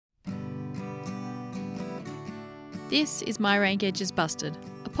This is My Rank Edge Busted,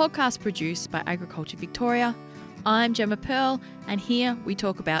 a podcast produced by Agriculture Victoria. I'm Gemma Pearl, and here we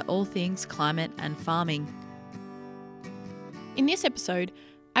talk about all things climate and farming. In this episode,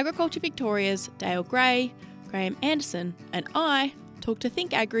 Agriculture Victoria's Dale Gray, Graham Anderson, and I talk to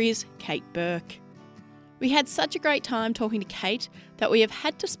Think Agri's Kate Burke. We had such a great time talking to Kate that we have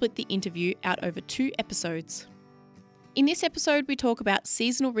had to split the interview out over 2 episodes. In this episode, we talk about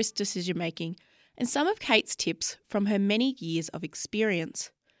seasonal risk decision making and some of Kate's tips from her many years of experience.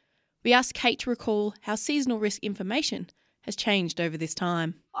 We asked Kate to recall how seasonal risk information has changed over this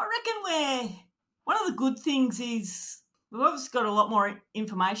time. I reckon one of the good things is we've obviously got a lot more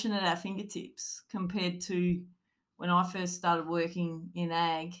information at our fingertips compared to when I first started working in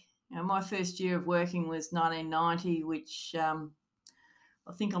ag. You know, my first year of working was 1990, which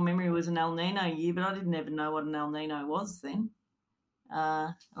I think on memory was an El Nino year, but I didn't even know what an El Nino was then.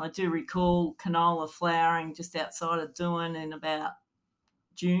 I do recall canola flowering just outside of Doon in about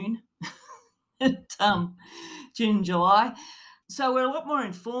June, June, July. So we're a lot more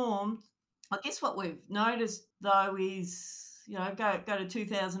informed. I guess what we've noticed though is, you know, go to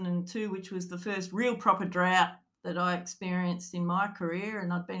 2002, which was the first real proper drought that I experienced in my career,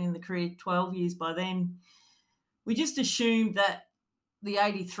 and I'd been in the career 12 years by then. We just assumed that the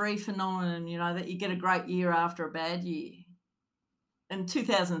 83 phenomenon, you know, that you get a great year after a bad year. And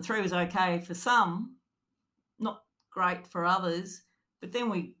 2003 was okay for some, not great for others. But then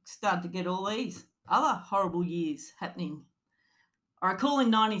we started to get all these other horrible years happening. I recall in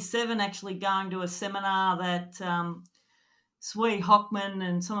 97 actually going to a seminar that Swee Hockman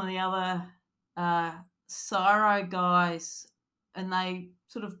and some of the other CSIRO guys, and they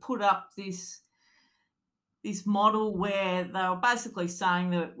sort of put up this model where they were basically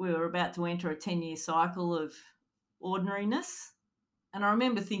saying that we were about to enter a 10-year cycle of ordinariness. And I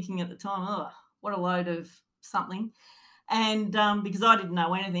remember thinking at the time, oh, what a load of something. And because I didn't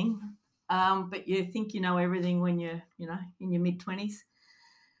know anything, but you think you know everything when you're, you know, in your mid-20s.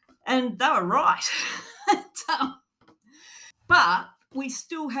 And they were right. But we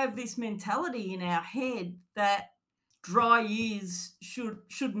still have this mentality in our head that dry years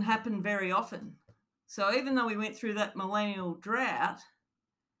shouldn't happen very often. So even though we went through that millennial drought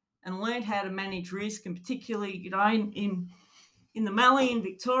and learned how to manage risk, and particularly, you know, in the Mallee in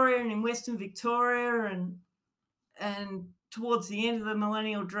Victoria and in Western Victoria, and towards the end of the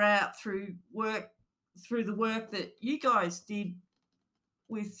millennial drought through the work that you guys did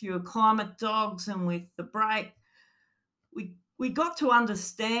with your climate dogs and with the break, we got to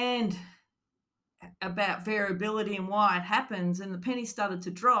understand about variability and why it happens, and the penny started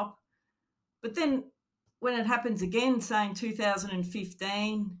to drop. But then when it happens again, say in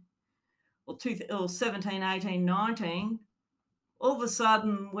 2015 or 17, 18, 19, all of a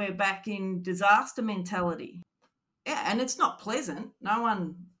sudden we're back in disaster mentality. Yeah, and it's not pleasant. No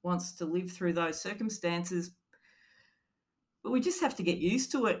one wants to live through those circumstances. But we just have to get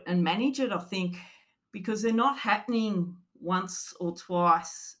used to it and manage it, I think, because they're not happening once or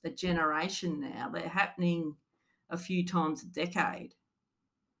twice a generation now. They're happening a few times a decade.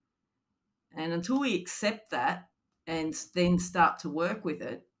 And until we accept that and then start to work with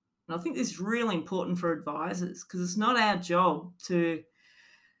it, and I think this is really important for advisors, because it's not our job to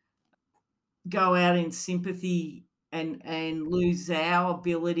go out in sympathy and lose our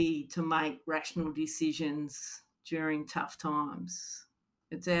ability to make rational decisions during tough times.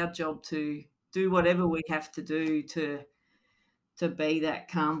 It's our job to do whatever we have to do to be that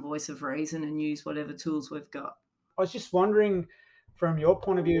calm voice of reason and use whatever tools we've got. I was just wondering, from your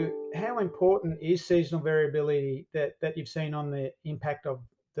point of view, how important is seasonal variability that you've seen on the impact of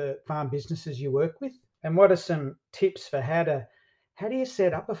the farm businesses you work with? And what are some tips for how do you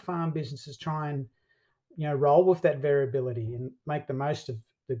set up a farm business to try and, you know, roll with that variability and make the most of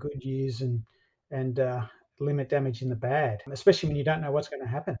the good years and limit damage in the bad, especially when you don't know what's going to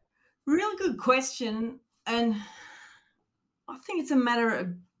happen? Really good question. And I think it's a matter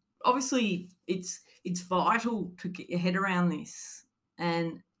of, obviously it's vital to get your head around this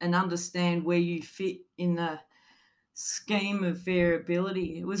and understand where you fit in the scheme of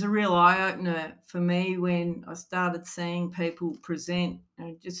variability. It was a real eye-opener for me when I started seeing people present, you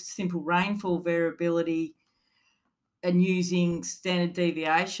know, just simple rainfall variability and using standard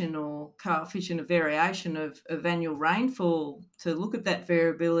deviation or coefficient of variation of annual rainfall to look at that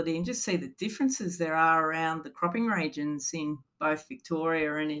variability and just see the differences there are around the cropping regions in both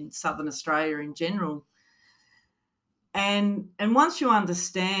Victoria and in Southern Australia in general. And once you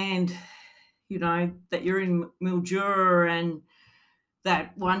understand, you know, that you're in Mildura and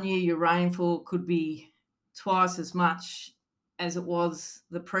that one year your rainfall could be twice as much as it was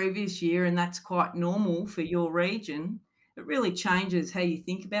the previous year, and that's quite normal for your region, it really changes how you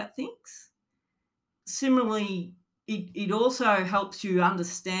think about things. Similarly, it also helps you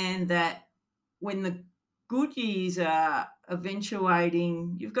understand that when the good years are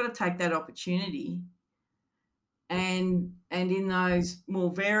eventuating, you've got to take that opportunity. And in those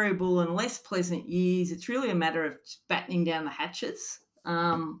more variable and less pleasant years, it's really a matter of just battening down the hatches.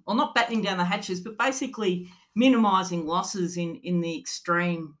 Or not battening down the hatches, but basically minimising losses in the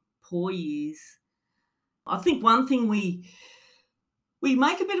extreme poor years. I think one thing we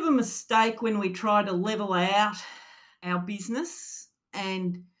make a bit of a mistake when we try to level out our business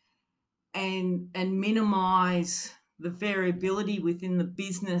and minimize the variability within the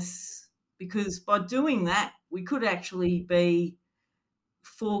business, because by doing that we could actually be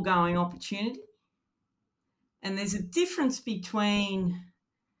foregoing opportunity. And there's a difference between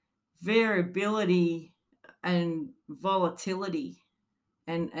variability and volatility,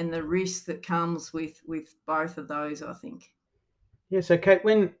 and the risk that comes with both of those, I think. Yeah, so Kate,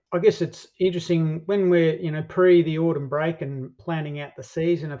 when I guess it's interesting when we're pre the autumn break and planning out the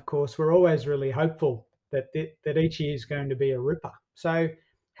season. Of course, we're always really hopeful that each year is going to be a ripper. So,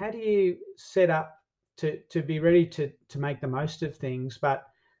 how do you set up to be ready to make the most of things? But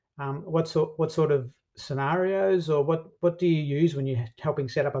what sort of scenarios, or what do you use when you're helping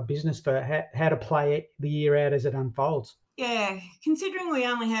set up a business for how to play the year out as it unfolds? Yeah, considering we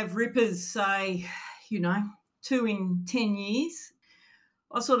only have rippers, say, 2 in 10 years,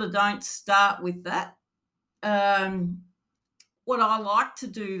 I sort of don't start with that. What I like to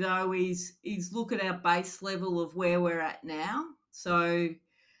do though is look at our base level of where we're at now. So,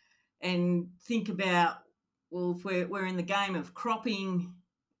 and think about, well, if we're in the game of cropping,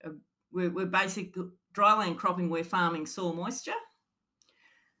 we're basically dryland cropping, we're farming soil moisture.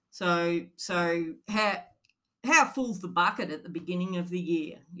 So how full's the bucket at the beginning of the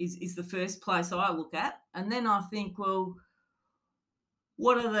year is the first place I look at. And then I think, well,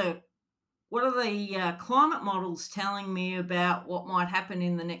 what are the climate models telling me about what might happen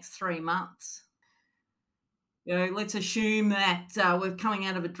in the next 3 months? Let's assume that we're coming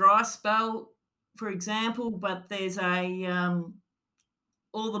out of a dry spell, for example, but there's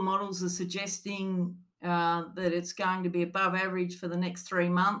all the models are suggesting that it's going to be above average for the next 3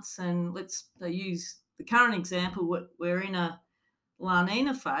 months. And they use the current example, we're in a La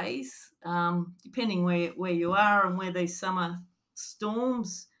Nina phase, depending where you are and where these summer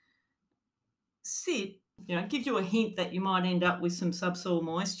storms sit, gives you a hint that you might end up with some subsoil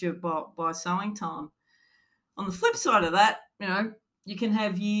moisture by sowing time. On the flip side of that, you can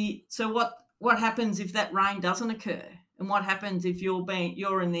have so what happens if that rain doesn't occur? And what happens if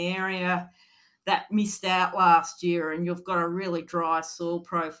you're in the area that missed out last year and you've got a really dry soil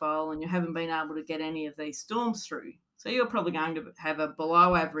profile and you haven't been able to get any of these storms through? So you're probably going to have a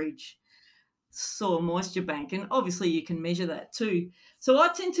below average soil moisture bank, and obviously you can measure that too. So I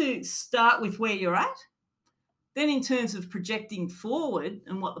tend to start with where you're at. Then in terms of projecting forward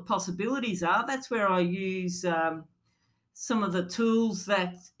and what the possibilities are, that's where I use some of the tools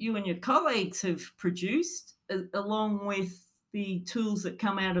that you and your colleagues have produced, along with the tools that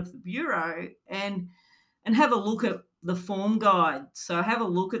come out of the Bureau, and have a look at the form guide. So have a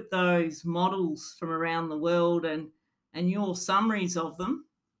look at those models from around the world and your summaries of them,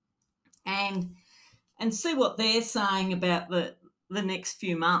 and see what they're saying about the next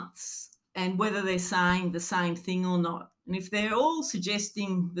few months and whether they're saying the same thing or not. And if they're all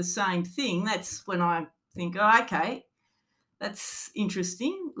suggesting the same thing, that's when I think, oh, okay, that's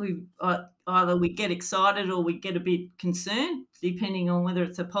interesting. Either we get excited or we get a bit concerned, depending on whether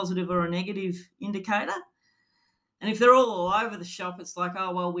it's a positive or a negative indicator. And if they're all over the shop, it's like,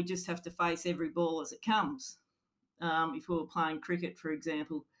 oh, well, we just have to face every ball as it comes, if we were playing cricket, for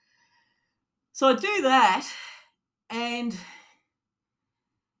example. So I do that, and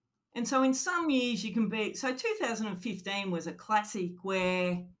so in some years you can be... So 2015 was a classic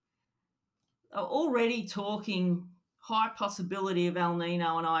where they're already talking high possibility of El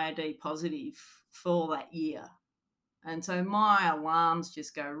Nino and IOD positive for that year. And so my alarms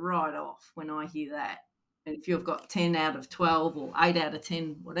just go right off when I hear that. And if you've got 10 out of 12 or 8 out of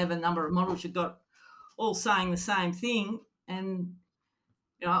 10, whatever number of models you've got, all saying the same thing, and,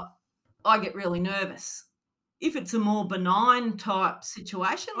 I get really nervous. If it's a more benign type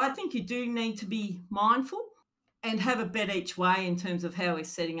situation, I think you do need to be mindful and have a bet each way in terms of how we're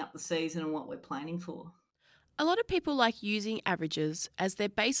setting up the season and what we're planning for. A lot of people like using averages as their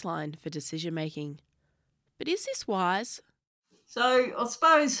baseline for decision making. But is this wise? So I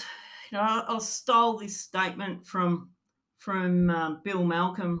suppose, I stole this statement from Bill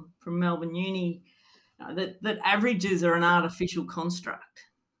Malcolm from Melbourne Uni, that averages are an artificial construct.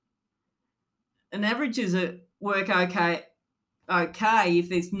 And averages work okay if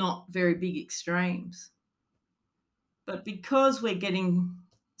there's not very big extremes. But because we're getting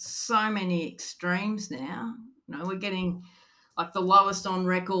so many extremes now, we're getting like the lowest on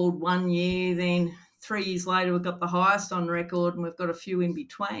record 1 year, then 3 years later we've got the highest on record, and we've got a few in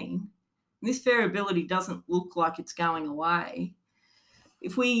between. And this variability doesn't look like it's going away.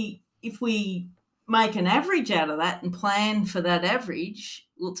 If we make an average out of that and plan for that average,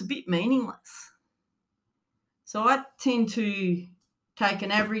 well, it's a bit meaningless. So I tend to take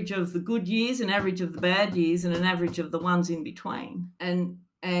an average of the good years, an average of the bad years, and an average of the ones in between, and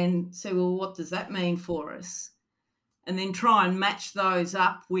say, well, what does that mean for us? And then try and match those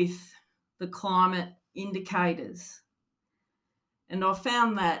up with the climate indicators. And I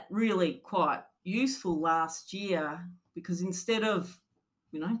found that really quite useful last year, because instead of,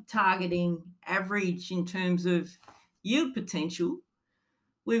 targeting average in terms of yield potential,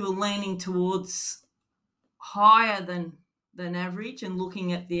 we were leaning towards higher than average and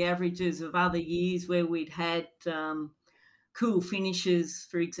looking at the averages of other years where we'd had cool finishes,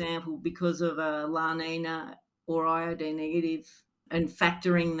 for example, because of a La Nina or IOD negative, and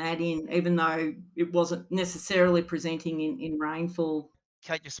factoring that in, even though it wasn't necessarily presenting in rainfall.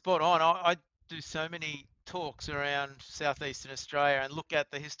 Kate, you're spot on. I do so many talks around southeastern Australia and look at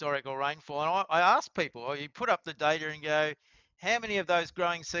the historical rainfall, and I ask people, you put up the data and go, how many of those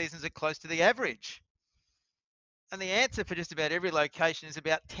growing seasons are close to the average? And the answer for just about every location is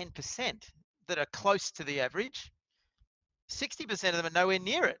about 10% that are close to the average. 60% of them are nowhere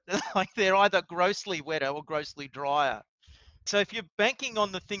near it. Like they're either grossly wetter or grossly drier. So if you're banking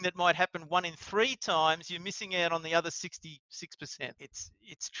on the thing that might happen 1 in 3 times, you're missing out on the other 66%.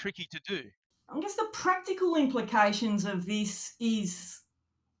 It's tricky to do. I guess the practical implications of this is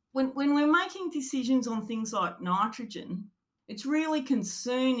when we're making decisions on things like nitrogen, it's really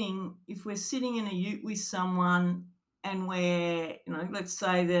concerning if we're sitting in a ute with someone and we're, let's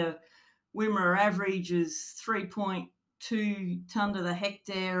say the Wimmera average is 3.2 tonne to the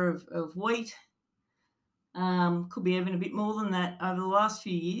hectare of wheat. Could be even a bit more than that over the last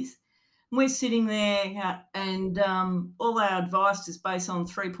few years. And we're sitting there and all our advice is based on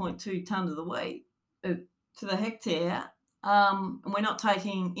 3.2 tonne to the wheat, to the hectare. And we're not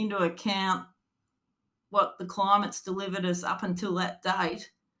taking into account what the climate's delivered us up until that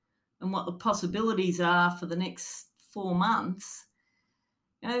date and what the possibilities are for the next 4 months.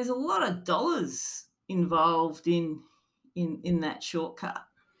 There's a lot of dollars involved in that shortcut.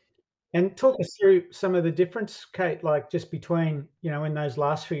 And talk us through some of the difference, Kate, like just between, in those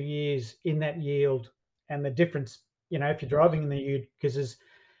last few years in that yield and the difference, if you're driving in the ute, because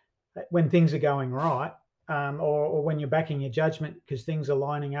when things are going right, or when you're backing your judgment because things are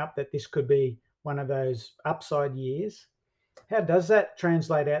lining up that this could be one of those upside years. How does that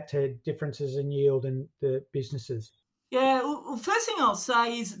translate out to differences in yield in the businesses? Yeah, well, first thing I'll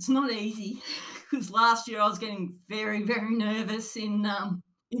say is it's not easy, because last year I was getting very, very nervous in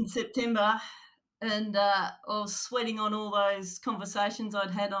September, and I was sweating on all those conversations I'd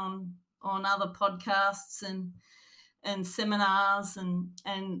had on other podcasts and seminars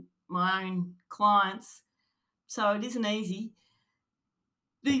and my own clients. So it isn't easy.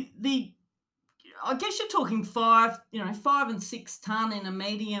 I guess you're talking 5 and 6 tonne in a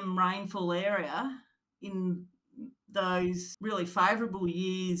medium rainfall area in those really favourable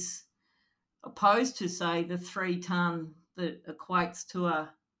years, opposed to, say, the 3 tonne that equates to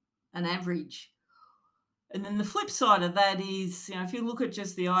an average. And then the flip side of that is, if you look at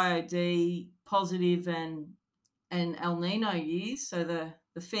just the IOD positive and El Nino years, so the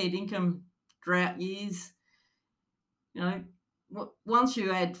fair income drought years, once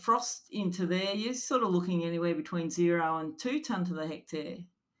you add frost into there, you're sort of looking anywhere between 0 and 2 tonne to the hectare.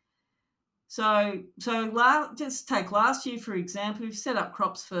 So just take last year, for example. We've set up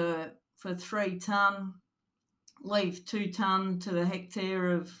crops for 3 tonne, leave 2 tonne to the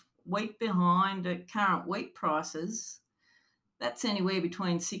hectare of wheat behind at current wheat prices. That's anywhere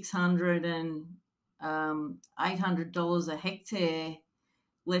between $600 and $800 a hectare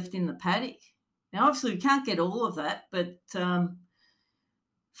left in the paddock. Now, obviously, we can't get all of that, but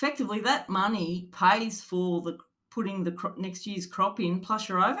effectively that money pays for putting the next year's crop in plus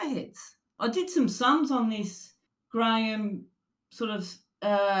your overheads. I did some sums on this, Graham, sort of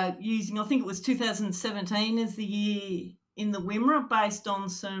using, I think it was 2017 as the year in the Wimmera, based on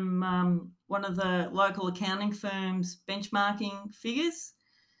some one of the local accounting firms' benchmarking figures.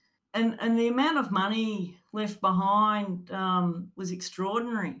 And the amount of money left behind was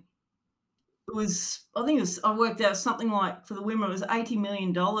extraordinary. I worked out something like, for the Wimmera, it was $80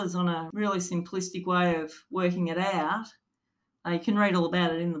 million on a really simplistic way of working it out. You can read all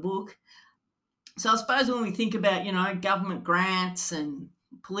about it in the book. So I suppose when we think about, government grants and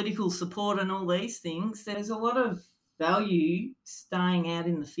political support and all these things, there's a lot of value staying out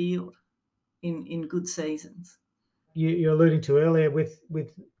in the field in good seasons. You're alluding to earlier with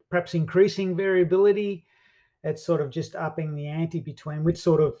perhaps increasing variability, it's sort of just upping the ante between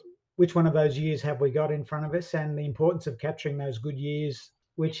which one of those years have we got in front of us, and the importance of capturing those good years,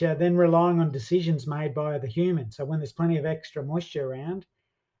 which are then relying on decisions made by the human. So when there's plenty of extra moisture around,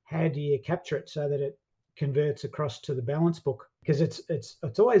 how do you capture it so that it converts across to the balance book? Because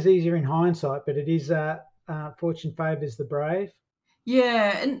it's always easier in hindsight, but it is fortune favours the brave.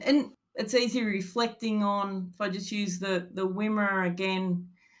 Yeah, and it's easy reflecting on, if I just use the Wimmera again,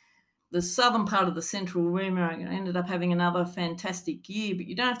 the southern part of the central Wimmera ended up having another fantastic year, but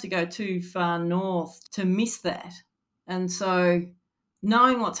you don't have to go too far north to miss that. And so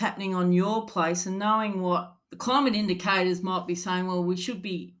knowing what's happening on your place and knowing what the climate indicators might be saying, well, we should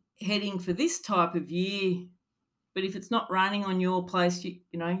be heading for this type of year, but if it's not raining on your place, you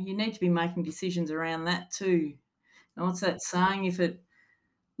need to be making decisions around that too. And what's that saying? If it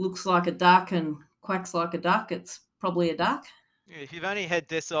looks like a duck and quacks like a duck, it's probably a duck. Yeah, if you've only had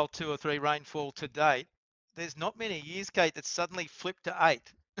decile 2 or 3 rainfall to date, there's not many years, Kate, that suddenly flipped to 8.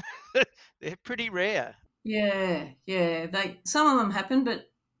 They're pretty rare. Yeah. Some of them happen, but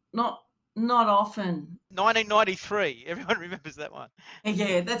not often. 1993, everyone remembers that one.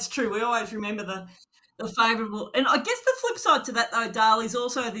 Yeah, that's true. We always remember the favourable. And I guess the flip side to that, though, Dale, is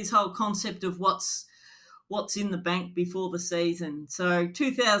also this whole concept of what's in the bank before the season. So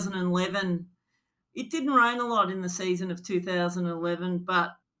 2011, it didn't rain a lot in the season of 2011, but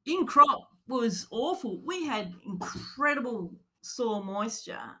in crop was awful. We had incredible soil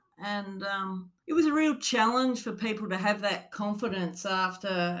moisture, and it was a real challenge for people to have that confidence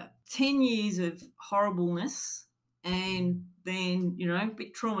after 10 years of horribleness and then, a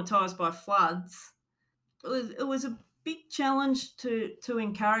bit traumatised by floods. It was a big challenge to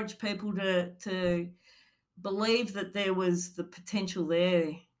encourage people to believe that there was the potential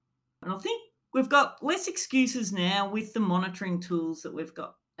there. And I think we've got less excuses now with the monitoring tools that we've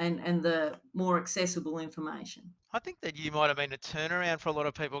got and the more accessible information. I think that year might have been a turnaround for a lot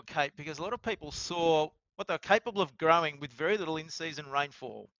of people, Kate, because a lot of people saw what they're capable of growing with very little in-season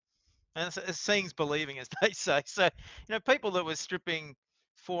rainfall. And seeing's believing, as they say. So, people that were stripping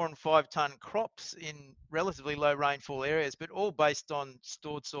 4 and 5 ton crops in relatively low rainfall areas, but all based on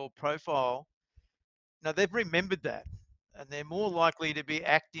stored soil profile, they've remembered that, and they're more likely to be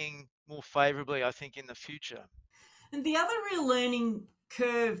acting more favourably, I think, in the future. And the other real learning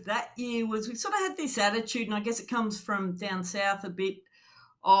curve that year was we sort of had this attitude, and I guess it comes from down south a bit,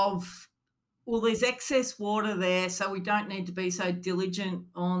 of, well, there's excess water there, so we don't need to be so diligent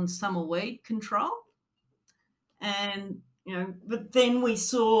on summer weed control. And, but then we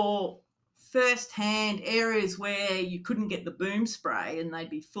saw firsthand areas where you couldn't get the boom spray and they'd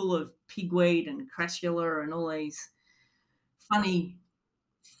be full of pigweed and crassula and all these funny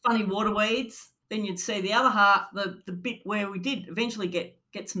water weeds. Then you'd see the other half, the bit where we did eventually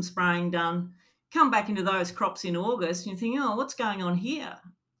get some spraying done, come back into those crops in August, and you think, oh, what's going on here?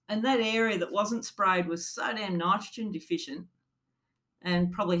 And that area that wasn't sprayed was so damn nitrogen deficient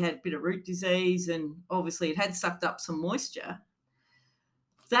and probably had a bit of root disease, and obviously it had sucked up some moisture.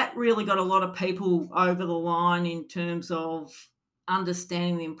 That really got a lot of people over the line in terms of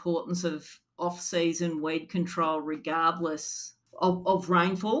understanding the importance of off-season weed control regardless of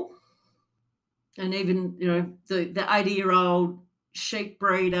rainfall. And even, the 80-year-old sheep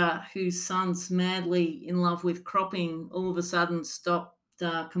breeder whose son's madly in love with cropping all of a sudden stopped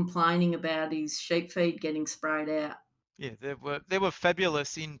complaining about his sheep feed getting sprayed out. Yeah, they were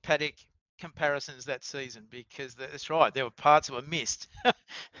fabulous in paddock comparisons that season, because that's right, there were parts that were missed,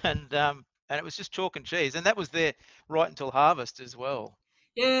 and it was just chalk and cheese, and that was there right until harvest as well.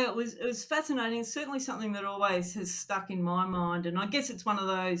 Yeah, it was fascinating. It's certainly something that always has stuck in my mind, and I guess it's one of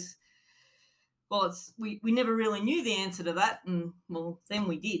those. Well, we never really knew the answer to that, and well, then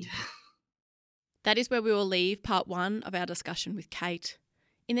we did. That is where we will leave part 1 of our discussion with Kate.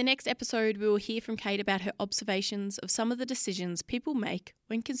 In the next episode, we will hear from Kate about her observations of some of the decisions people make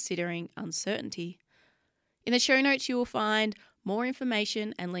when considering uncertainty. In the show notes, you will find more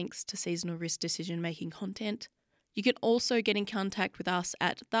information and links to seasonal risk decision-making content. You can also get in contact with us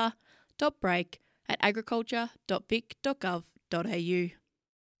at the.break@agriculture.vic.gov.au.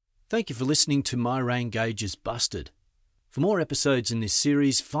 Thank you for listening to My Rain Gauge is Busted. For more episodes in this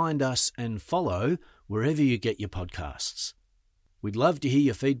series, find us and follow wherever you get your podcasts. We'd love to hear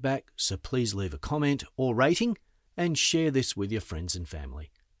your feedback, so please leave a comment or rating and share this with your friends and family.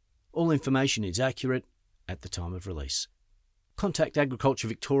 All information is accurate at the time of release. Contact Agriculture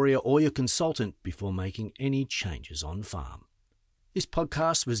Victoria or your consultant before making any changes on farm. This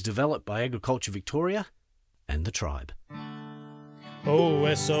podcast was developed by Agriculture Victoria and the Tribe.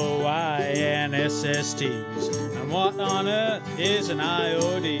 OSOI and SSTs. And what on earth is an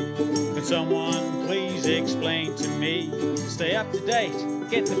IOD? Could someone please explain to me? Stay up to date,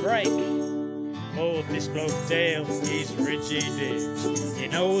 get the break. Oh, this bloke Dale, he's Richie Diggs. He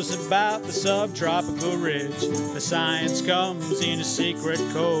knows about the subtropical ridge. The science comes in a secret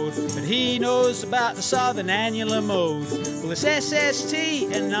code, but he knows about the southern annular mode. Well, this SST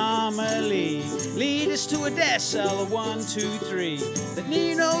anomaly lead us to a decile of 1, 2, 3. The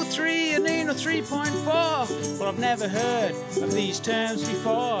Nino 3 and Nino 3.4. Well, I've never heard of these terms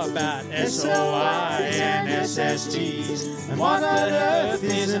before about SOI and SSTs. And what on earth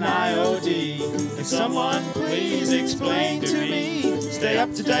is an IOD? Can someone please explain to me? Stay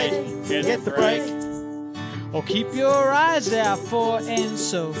up to date, get the break. Or keep your eyes out for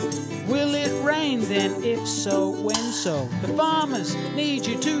ENSO. Will it rain then? If so, when so? The farmers need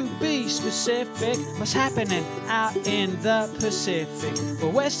you to be specific. What's happening out in the Pacific?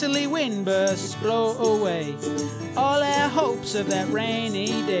 Well, westerly wind bursts blow away all our hopes of that rainy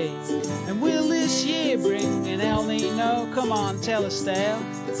day. And will this year bring an El Nino? Come on, tell us, Dale,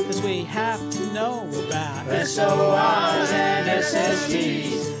 cause we have to know about SOIs and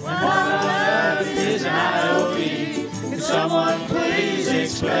SSTs. And what on earth is an IOD? Can someone please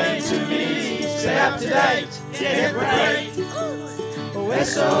explain to me? Stay up to date, get a break. Oh,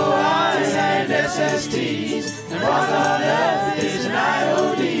 SOIs and SSTs. And what on earth is an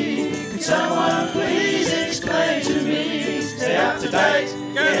IOD? Can someone please explain to me? Stay up to date,